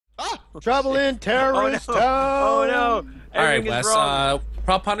Trouble in terrorist town. Oh no! All right, Everything is Wes. wrong.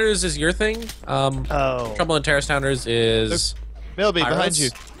 Prop hunters is your thing. Oh. Trouble in terrorist towners is. Milby, behind pirates. you.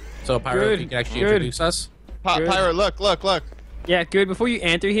 So Pyro, Good, you can actually good. introduce us. Good. Pyro, look. Yeah, good. Before you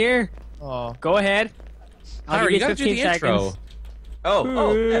enter here, Oh. go ahead. I'll Pyro, give you gotta do the 15 intro. seconds. Oh,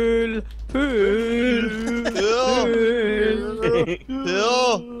 yeah.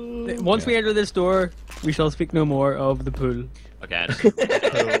 Bill. Once we enter this door, we shall speak no more of the pool. Okay.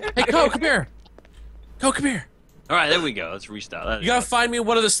 Hey, Ko, come here. Ko, come here. All right, there we go. Let's restart. You gotta find me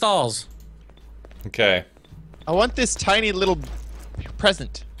one of the stalls. Okay. I want this tiny little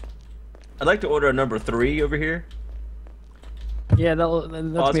present. I'd like to order a number 3 over here. Yeah, that's Pause,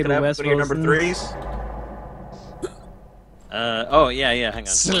 made can I by have Wes one of your number Wilson. 3s? Oh, yeah, hang on.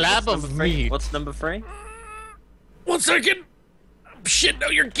 Slab What's of number 3? meat. What's number 3? 1 second. Shit, no,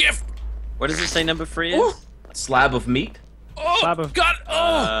 your gift. What does it say number 3 is? Ooh. Slab of meat? Oh, Slab of- God.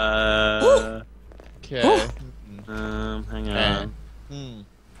 Oh. Okay. Hang on. Hmm.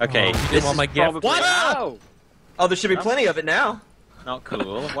 Okay, Oh, this well, is my gift. probably... What? Ow! Oh, there should be plenty of it now. Not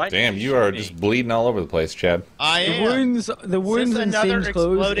cool. Why Damn, did you are shoot just me? bleeding all over the place, Chad. I The am. wounds and another seams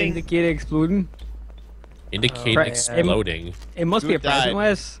closed exploding- indicate exploding. Indicate Right. exploding. It must be a Who present, died?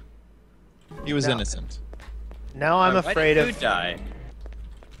 Wes. He was No. innocent. Now I'm Why did afraid you of. die?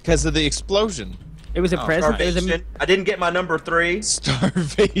 Because of the explosion. It was a Oh, present. It was a, Starvation. I didn't get my number 3.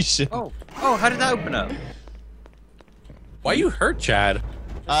 Starvation. Oh, how did that open up? Why you hurt, Chad?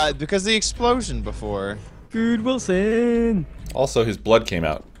 Because of the explosion before. Good Wilson. Also, his blood came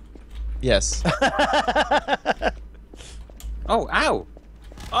out. Yes. Oh, ow!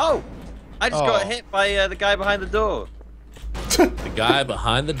 Oh! I just got Oh. hit by the guy behind the door. The guy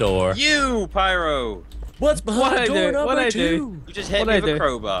behind the door. You, Pyro! What's behind What'd I door do? number What'd I 2? do? You just hit What'd me I with a do?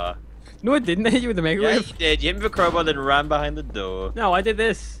 crowbar. No, it didn't. I hit you with the Yeah, microwave. you did. You hit me with a crowbar, then ran behind the door. No, I did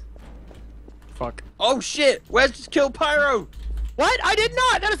this. Fuck. Oh shit! Where's just killed Pyro? What? I did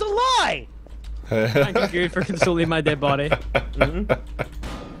not. That is a lie. Thank you, good, for consoling my dead body.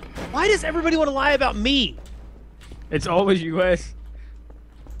 Why does everybody want to lie about me? It's always you, Wes.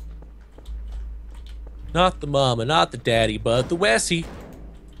 Not the mama, not the daddy, but the Wessie.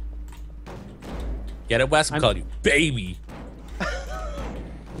 Get it, Wes? I'm calling you baby.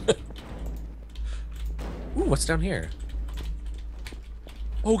 Ooh, what's down here?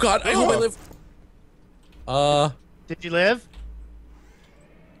 Oh God, I hope I live. Did you live?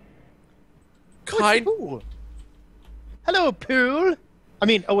 Kind. Ooh. Hello, pool. I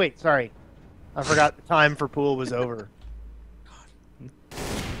mean, oh wait, sorry. I forgot the time for pool was over.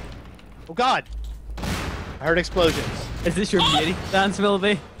 Oh God. I heard explosions. Is this your beauty dance,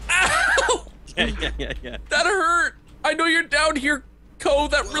 Milby? Ow! Yeah. That hurt. I know you're down here, Ko.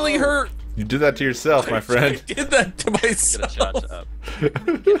 That really hurt. You did that to yourself, my I friend. did that to Gotta myself. charge it up. Get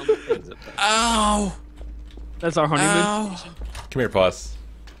on the things up there. Ow. That's our honeymoon. Ow. Come here, Puss.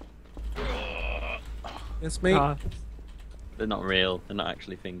 It's me. They're not real. They're not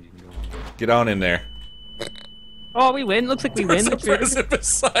actually things you can go on. Get on in there. Oh, we win. Looks like we win. There's a person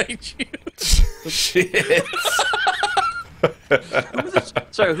beside you. Shit.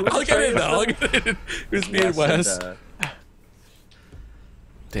 So who was I'll the get in traitor? though. I'll get in. Who's me and Wes?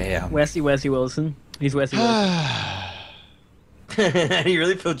 Damn. Wesley Wilson. He's Wesley Wilson. You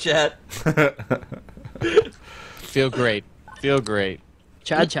really feel Chad? Feel great. Feel great.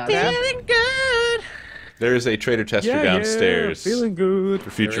 Chad. Feeling good. There is a Trader Tester downstairs Feeling good.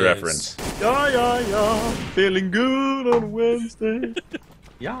 for future There is. reference. Yeah. Feeling good on Wednesday.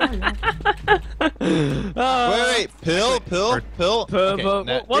 Yeah. Wait. Pill. Okay,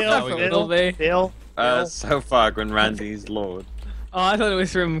 What now we the go. fuck, Milby? Bill. So far, when Randy's Lord. Oh, I thought it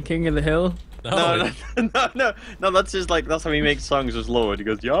was from King of the Hill. No, that's just like, that's how he makes songs as Lord. He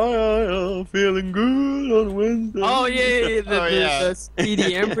goes, yeah, feeling good on Wednesday. Oh, yeah. The, Oh, yeah. the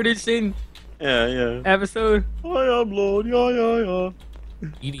EDM producing Yeah. episode. I am Lord, yeah.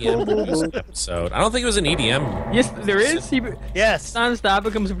 EDM produced episode. I don't think it was an EDM. Yes, there is. Yes. Stan Stab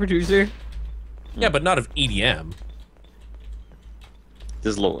becomes a producer. Yeah, but not of EDM.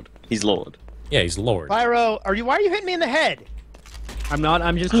 There's Lord. He's Lord. Yeah, he's Lord. Pyro, why are you hitting me in the head? I'm not.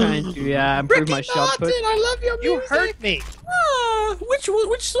 I'm just trying to improve my shot put. I love your You hurt me. Ah, which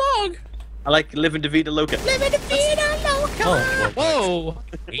song? I like Living Davida Loca. Oh, Whoa!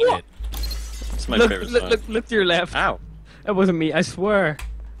 hate it. It's my Look, favorite look, song. look to your left. Ow. That wasn't me. I swear.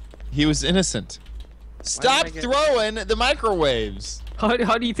 He was innocent. Stop get- throwing the microwaves. How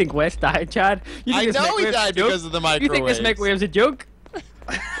do you think Wes died, Chad? You I think this know he microwave's a died joke? because of the You microwaves. think this microwave's a joke?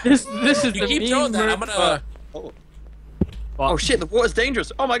 This is You the keep meme throwing that. I'm where- gonna. Oh shit, the water's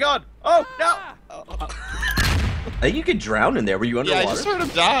dangerous. Oh my god. Oh no. I think you could drown in there. Were you Yeah, underwater? I just heard him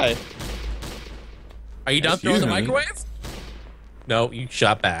die. Are you done Excuse throwing the me? microwave? No, you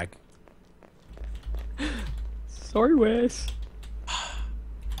shot back. Sorry, Wes.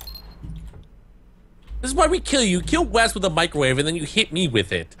 This is why we kill you. Kill Wes with a microwave, and then you hit me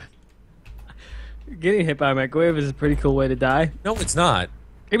with it. Getting hit by a microwave is a pretty cool way to die. No, it's not.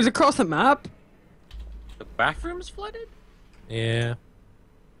 It was across the map. The bathroom's flooded? Yeah.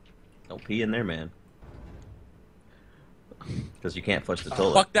 Don't pee in there, man. Because you can't flush the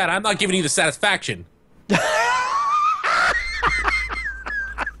toilet. Fuck that. I'm not giving you the satisfaction.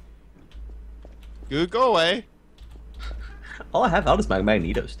 Good, go away. All I have out is my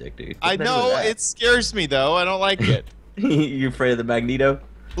Magneto stick, dude. I What's better know, than that? it scares me though. I don't like it. You afraid of the Magneto?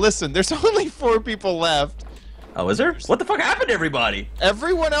 Listen, there's only 4 people left. Oh, is there? What the fuck happened to everybody?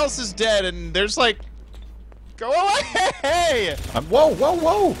 Everyone else is dead, and there's like... Go away! Whoa, whoa,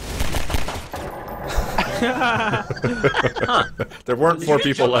 whoa! There weren't Did 4 you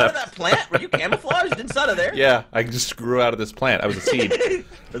people jump out of left. that plant? Were you camouflaged inside of there? Yeah, I just grew out of this plant. I was a seed.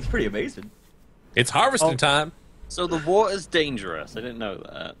 That's pretty amazing. It's harvesting time. So the water's dangerous. I didn't know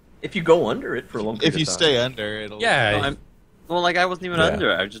that. If you go under it for a long period If you of time. stay under, it'll... Yeah. Well, like I wasn't even Yeah. under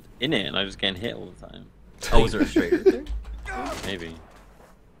it. I was just in it, and I was getting hit all the time. Oh, was there a straight there? Maybe.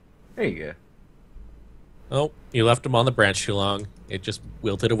 There you go. Oh, you left him on the branch too long. It just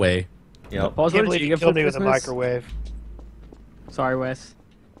wilted away. Yep. Pause, I can't what did believe you you get for killed me with a Christmas? microwave. Sorry, Wes.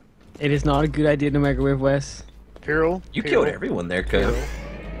 It is not a good idea to microwave, Wes. Pirul? You Pirul? killed everyone there, Code.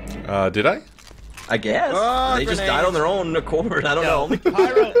 Did I? I guess. Oh, they just grenades. died on their own accord. I don't No,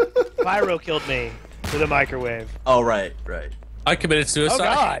 know. Pyro killed me with a microwave. Oh, right, right. I committed suicide. Oh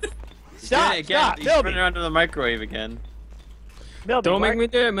God! He's Stop! doing it again. Stop! He's Milby! running around to the microwave again. Milby, Don't make why- me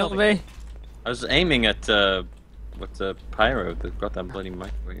do it, Milby. I was aiming at what's the pyro that got that bloody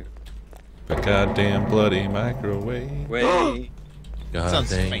microwave. The goddamn bloody microwave. Wait. God Sounds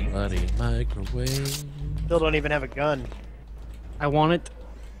dang faint. bloody microwave. Still don't even have a gun. I want it.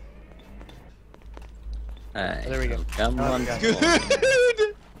 There we go. Come Oh, on. God.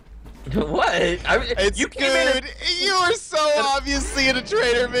 Good! What? It's you came in. good! You are so obviously in a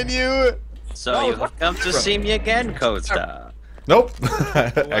traitor menu! So No, you what- have come to see me again, Coestar. Nope.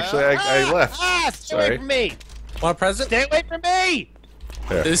 Actually, I left. Stay away Sorry. from me! Want a present? Stay away from me!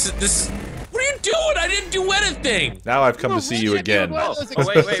 There. This. What are you doing? I didn't do anything. Now I've come to see you again. Oh,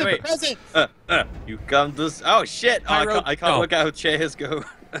 wait. You come to... Oh, shit! Oh, I can't No. look at how chairs go.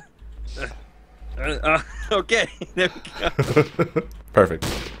 Okay, there we go. Perfect.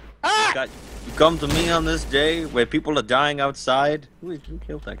 You come to me on this day where people are dying outside. Who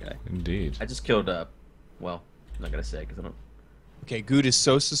killed that guy? Indeed. I just killed, well, I'm not gonna say because I don't. Okay, Good is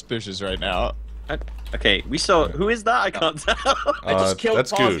so suspicious right now. Okay, we saw... Who is that? I can't tell. I just killed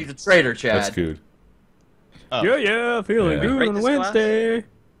that's Paul. good. He's a traitor, Chad. That's good. Oh. Yeah, feeling Yeah. good Rate on this Wednesday.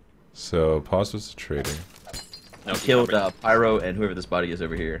 So, Pause was a traitor. No, I killed Pyro and whoever this body is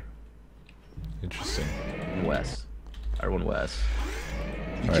over here. Interesting. And Wes. Pyro and Wes.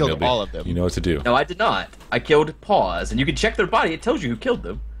 You All right, killed Milby, all of them. You know what to do. No, I did not. I killed Pause, and you can check their body. It tells you who killed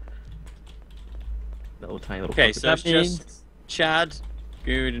them. That little tiny little. Okay, fucker. so it's That means- just Chad,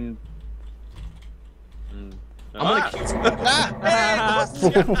 Good, and... I'm gonna. Ah,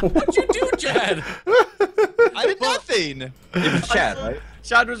 What'd you do, Chad? I did nothing! It was Chad, right?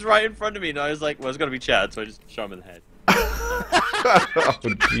 Chad was right in front of me, and I was like, well, it's gotta be Chad, so I just shot him in the head. Oh,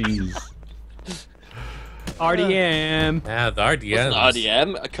 jeez. RDM. Yeah, the RDM.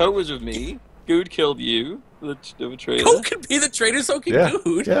 RDM. A coat was with me. Good killed you. The traitor. Who could be the traitor? So can Yeah.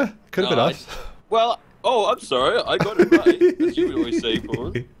 Dude. Yeah. Could have been No, us. Well, oh, I'm sorry. I got it right. As you would always say,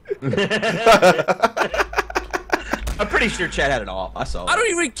 Paul. I'm pretty sure Chad had it all. I saw. I it. don't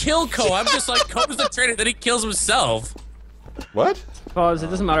even kill Ko. I'm just like, Ko's the traitor, then he kills himself. What? Pause, it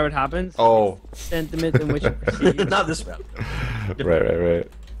doesn't matter what happens. Oh. Sentiment in which you proceed. Not this round. Right.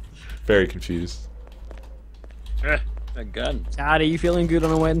 Very confused. A gun. Chad, are you feeling good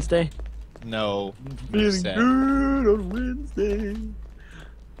on a Wednesday? No. Feeling good on Wednesday.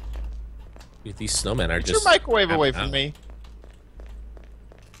 These snowmen are Get just. your microwave away out. from me.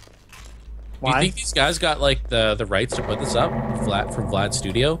 Do you think these guys got like the rights to put this up? From Vlad's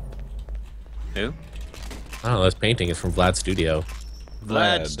studio? Who? I don't know. This painting is from Vlad's studio.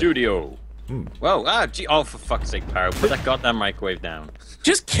 Vlad Studio. Hmm. Whoa, gee, oh, for fuck's sake, Pyro, put that goddamn microwave down.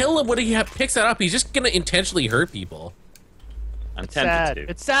 Just kill him when he picks that up. He's just gonna intentionally hurt people. I'm It's sad. tempted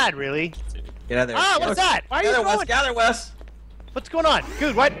to. It's sad, really. Get out of there. Ah, what's that? Why are you Gather, Wes. throwing? Gather, Wes. What's going on?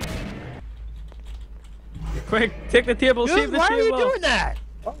 Good, what? Quick, take the table, save Good, the why are you table. doing that?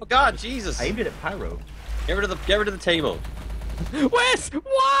 Oh god, Jesus! I aimed it at Pyro. Get rid of the table. Wes,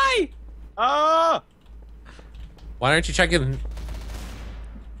 why? Ah! Why aren't you checking?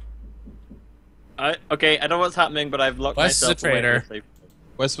 Okay, I know what's happening, but I've locked Wes is a myself away in traitor. a safe-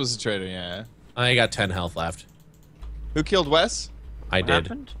 Wes was a traitor, yeah. I got 10 health left. Who killed Wes? I What did.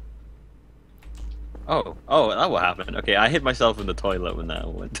 happened? Oh, that what happened. Okay, I hid myself in the toilet when that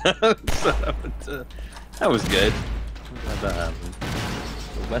went down. So that was good. How'd that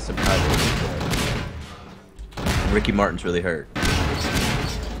happen? Wes and Tyler. Ricky Martin's really hurt.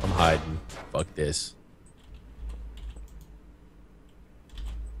 I'm hiding. Fuck this.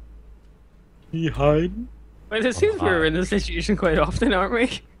 He hiding? But it seems we're in this situation quite often, aren't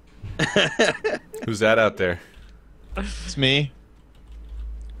we? Who's that out there? It's me.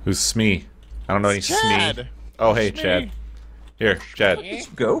 Who's Smee? I don't know any Chad. Smee. Oh, hey, Chad. Here, Chad.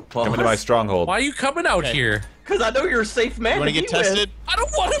 Go, Paul. Come into my stronghold. Why are you coming out Okay. here? Because I know you're a safe man. You want to to get be with. tested? I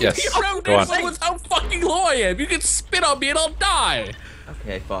don't want to Yes. be around Go on. anyone with how fucking low I am. You can spit on me and I'll die.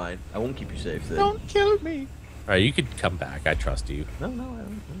 Okay, fine. I won't keep you safe then. Don't kill me. Alright, you can come back. I trust you. No, I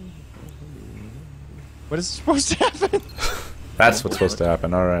don't. What is supposed to happen? That's what's supposed to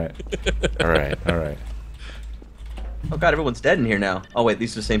happen. All right. All right. All right. Oh god, everyone's dead in here now. Oh wait,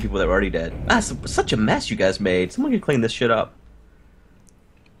 these are the same people that were already dead. That's such a mess you guys made. Someone can clean this shit up.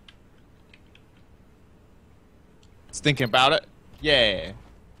 It's thinking about it. Yeah.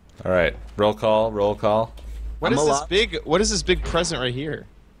 All right. Roll call. Roll call. What I'm is this alive. big? What is this big present right here?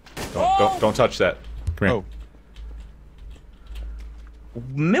 Don't touch that. Come here. Oh,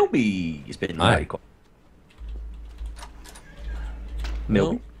 Milby's been Hi. right.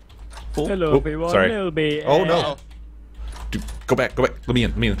 Milby. Cool. Hello, Oh, everyone. sorry. Milby. Oh, no. Dude, go back. Go back. Let me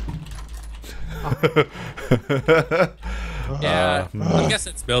in. Let me in. Yeah. I guess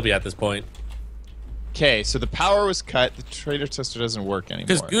it's Milby at this point. okay. So the power was cut. The trader tester doesn't work anymore.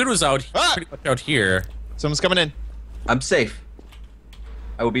 Because Good was out Ah! pretty much out here. Someone's coming in. I'm safe.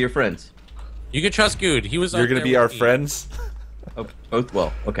 I will be your friends. You can trust Good. He was You're out gonna there be with our me. friends. Oh, both.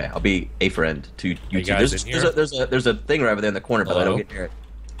 Well, okay. I'll be a friend to you Hey, two. guys There's, in there's, here? there's a thing right over there in the corner, but I Hello? don't get near it.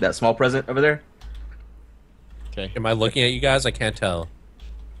 That small present over there. Okay. Am I looking at you guys? I can't tell.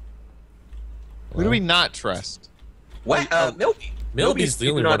 Who do we not trust? What? Milby. Milby's the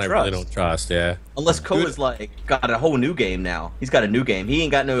only do not one I really don't trust, yeah. Unless Ko Good. is like got a whole new game now. He's got a new game. He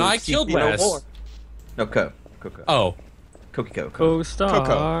ain't got no. No, I CP killed no Wes. more. No, Ko. Coco. Oh. Coco.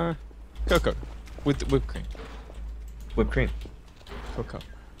 Coestar. Cocoa. With whipped cream. Whipped cream. Cocoa.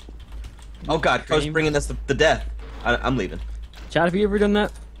 Oh God, Ko's Cream. bringing us the death. I'm leaving. Chad, have you ever done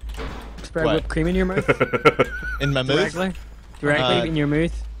that? Spread What? whipped cream in your mouth? In my mouth? Directly? Directly Uh, in your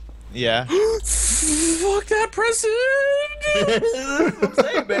mouth? Yeah. Fuck that present! That's what I'm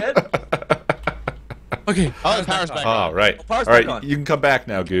saying, man. Okay. Oh, the power's back. All right. Oh, power's All right. back on. You can come back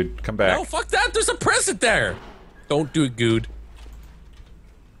now, dude. Come back. No, fuck that. There's a present there. Don't do it, Good.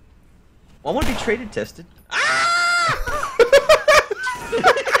 Well, I want to be traded tested.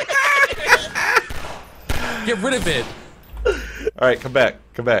 Get rid of it. All right. Come back.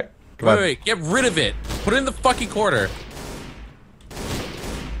 Come back. Come Wait, on. wait, get rid of it. Put it in the fucking corner.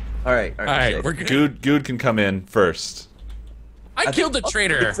 All right. All right, safe. we're good. Good can come in first. I killed the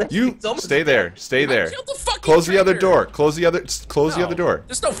traitor. You It's almost- stay there. Stay I there. killed the fucking Close the other traitor. door. Close the other. Close the No, other door.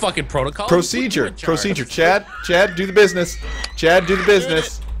 There's no fucking protocol. Procedure. Put you in charge. Procedure. Chad, do the business. Chad, do the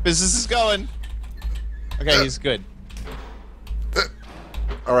business. Business is going. Okay, he's good.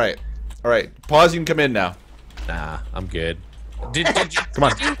 All right. All right. Pause. You can come in now. Nah, I'm good. Did you? Come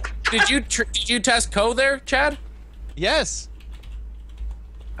on. Did you test Ko there, Chad? Yes.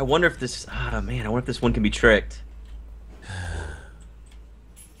 I wonder if this. Ah, man. I wonder if this one can be tricked.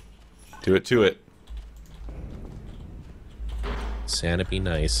 Do it to it. Santa be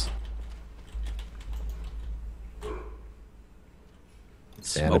nice.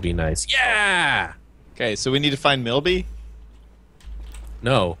 Santa Smoke. be nice. Yeah. Okay, so we need to find Milby.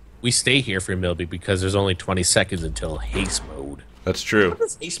 No, we stay here for Milby because there's only 20 seconds until haste mode. That's true. What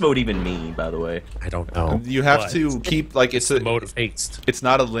does ace mode even mean, by the way? I don't know. You have But to keep like it's a. mode of haste. It's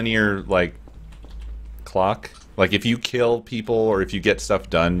not a linear like clock. Like if you kill people or if you get stuff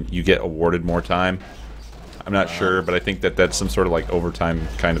done, you get awarded more time. I'm not sure, but I think that that's some sort of like overtime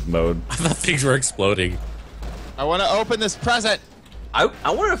kind of mode. I thought things were exploding. I want to open this present. I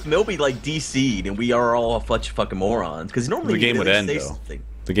wonder if Milby like DC'd and we are all a bunch of fucking morons because normally The game would they end, say though. something.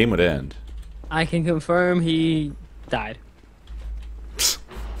 The game would end. I can confirm he died.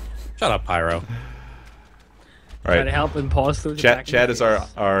 Shut up, Pyro. All Try to right. help him pause those Chad is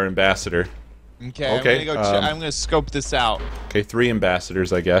our ambassador. Okay, Okay, I'm gonna go. um, I'm gonna scope this out. Okay, 3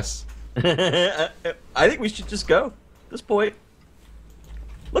 ambassadors, I guess. I think we should just go. At this point.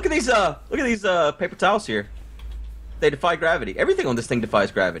 Look at these paper towels here. They defy gravity. Everything on this thing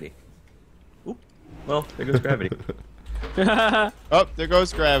defies gravity. Oop. Well, there goes gravity. Oh, there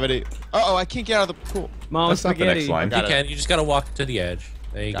goes gravity. Uh-oh, I can't get out of the pool. Mom That's not the next spaghetti. line. Got You it. can. You just gotta walk to the edge.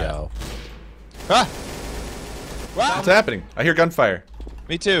 There you go. Ah! Wow! What's happening? I hear gunfire.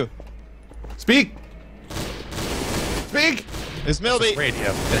 Me too. Speak! Speak! It's Milby. Radio.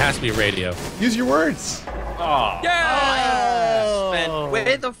 It has to be radio. Use your words. Oh. Oh. Man,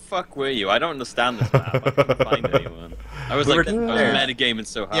 where the fuck were you? I don't understand this map. I couldn't find anyone. I was We like, were I was there. metagaming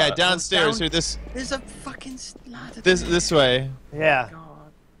so hard. Yeah, downstairs or this There's a fucking ladder. this way. Yeah.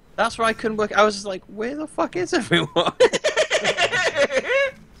 That's why I couldn't work. I was just like, where the fuck is everyone?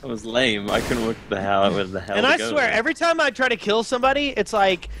 That was lame. I couldn't work the hell where the hell. And to I go swear, there. every time I try to kill somebody, it's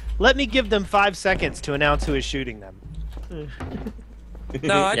like, let me give them 5 seconds to announce who is shooting them.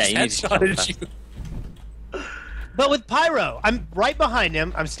 No, I Yeah, you need just to headshotted stop you. But with Pyro, I'm right behind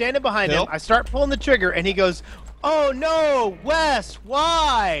him. I'm standing behind Bill? him. I start pulling the trigger, and he goes, "Oh no, Wes,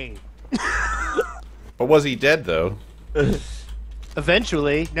 why?" But was he dead though?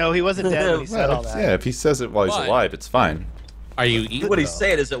 Eventually, no, he wasn't dead when he said all that. Yeah, if he says it while he's But- alive, it's fine. Are you eating? What he's though?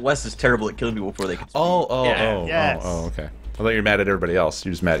 saying is that Wes is terrible at killing people before they can speak. Yeah. Yes. Okay. I thought you were mad at everybody else.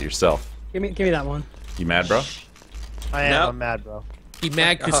 You're just mad at yourself. Give me that one. You mad, bro? I am. No. I'm mad, bro. He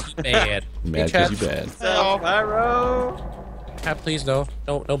mad because he's mad. You Hey, mad Chad, because you bad. So, Pyro. Chad, please no.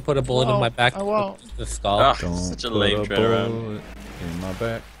 Don't put a bullet in my back. I won't. The skull. Ah, Don't such a put lame turnaround. bullet in my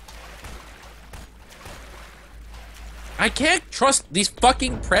back. I can't trust these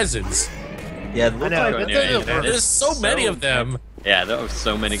fucking presents. Yeah, it looks know, like but Yeah, There's so many of them. Yeah, there were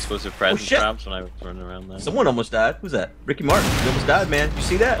so many explosive present shit. traps when I was running around there. someone almost died. Who's that? Ricky Martin. He almost died, man. You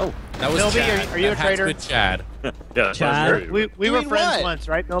see that? Oh, That was Milby, Chad. are you a That had to traitor? be Chad. Yeah, that Chad? was very- We were Doing friends what? once,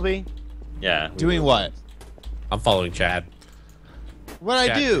 right, Milby? Yeah. Doing what? I'm following Chad. What'd I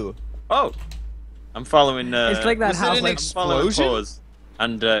Jack. do? Oh, I'm following. It's like that Was it an Half-Life. I'm following explosion? Pause,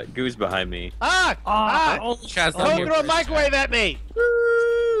 and Goose behind me. Ah! Oh, Chad's not Don't here throw a first. microwave at me!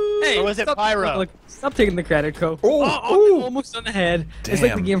 Hey, Or was it stop, Pyro? Look, stop taking the credit, Co. Oh, Almost on the head. It's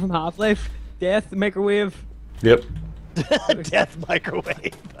like the Damn. game from Half-Life. Death, microwave. Yep. Death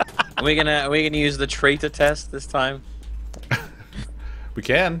microwave. Are we gonna use the traitor test this time? We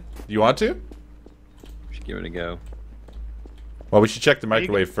can. You want to? We should give it a go. Well, we should check the you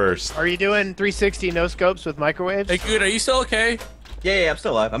microwave first. Are you doing 360 no scopes with microwaves? Hey, good. Are you still okay? yeah, I'm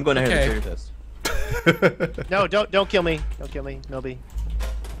still alive. I'm going ahead Okay. and the test. No, don't kill me. Don't kill me, Milby.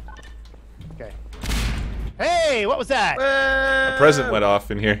 Okay. Hey, what was that? A present went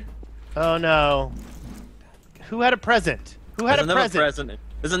off in here. Oh no. Who had a present? Who had There's a another present?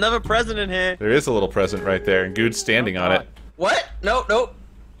 There's another present in here. There is a little present right there, and Good's standing on it. What? Nope.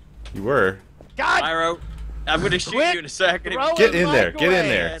 You were. God! Pyro, I'm gonna shoot Quit you in a second. throwing Get in there. Get in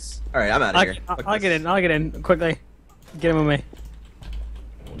there. microwaves. All right, I'm out of here. I'll get in. I'll get in quickly. Get him with me.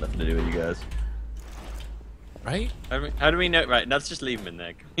 Nothing to do with you guys. Right? How do we know? Right, let's just leave him in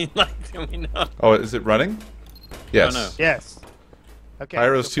there. Can we know? Oh, is it running? Yes. no. Yes. Okay.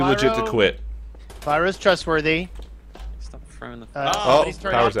 Pyro's so too legit to Pyro- quit. Pyro's trustworthy. Stop throwing the. Oh, He's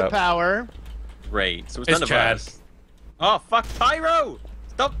turned power's off the out. power. Great. So it's It's none of Chad. us. Oh fuck, Pyro!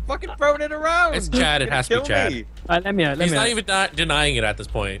 Stop fucking throwing it around. It's Chad. It You're has to be gonna kill Chad. me. Let me out. Let He's me not out. even not denying it at this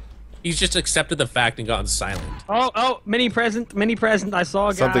point. He's just accepted the fact and gotten silent. Oh, mini present. Mini present. I saw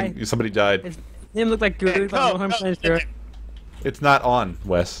a guy. Somebody died. His name looked like good. but I'm not 100% sure. It's not on,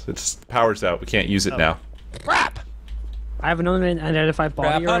 Wes. It's power's out. We can't use it now. Crap! I have an unidentified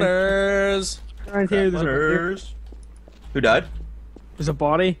Crap body around hunters. here. Who died? There's a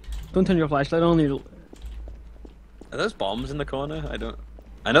body. Don't turn your flashlight on. Are those bombs in the corner?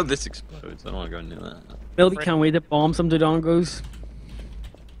 I know this explodes. I don't want to go near that. Billy can't wait to bomb some dodongos.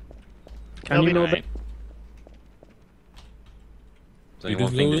 Can you know Right. There's only You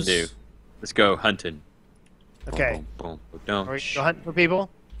one thing to lose. do. Let's go hunting. Okay. Boom, boom, boom, Are we go hunting for people?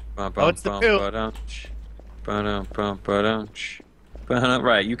 Bum, Oh, it's the bum, poo. ba-dum-ch. Ba-dum, bum, ba-dum-ch. Ba-dum.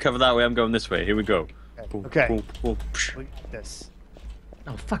 Right, you cover that way. I'm going this way. Here we go. Boom, Okay. boom, boom, psh. We got this.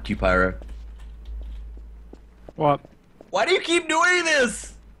 Oh, fuck you, Pyro. What? Why do you keep doing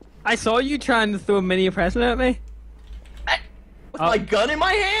this? I saw you trying to throw a mini present at me. With my gun in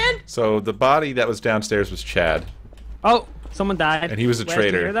my hand? So the body that was downstairs was Chad. Oh, someone died. And he was a Wes, did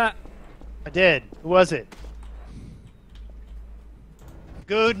you traitor. hear that? I did. Who was it?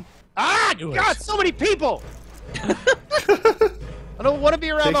 Good. Ah! Knew it. God, so many people! I don't want to be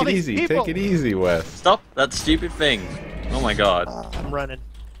around Take all it these easy. people. Take it easy, Wes. Stop that stupid thing. Oh my god. I'm running.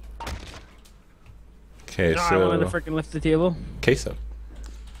 Okay, No, I wanted to so freaking lift the table. queso.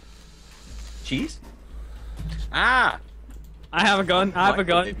 Cheese? Ah! I have a gun. I have a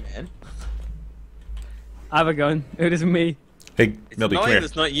gun. Man. I have a gun. It isn't me. Hey, It's Milby, come annoying here.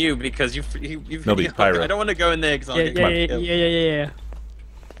 it's not you because you've Milby, Pyro. I don't want to go in there because Yeah, I'll get yeah, killed. yeah.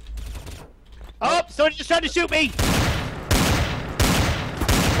 Oh, somebody just tried to shoot me!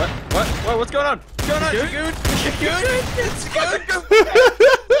 What? What's going on? What's going on? Shagoon? It's Shagoon!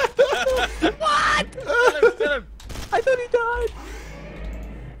 What? Kill him. I thought he died.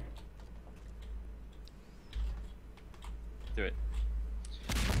 Do it.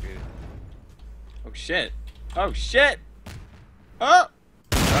 Oh shit. Oh shit. Oh!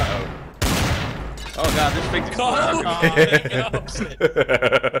 Uh-oh. Oh god, this thing's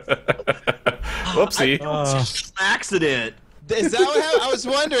Whoopsie. Accident. Is that what happened? I was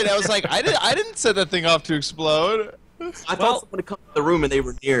wondering. I was like, I didn't set that thing off to explode. I thought someone had come to the room and they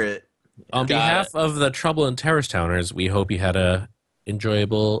were near it. On behalf of the Trouble in Terrace Towners, we hope you had a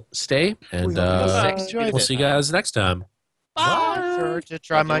enjoyable stay, and enjoyed we'll it. see you guys next time. Bye. Sure to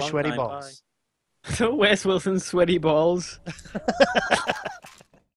try my Long sweaty time, balls. So Wes Wilson's sweaty balls.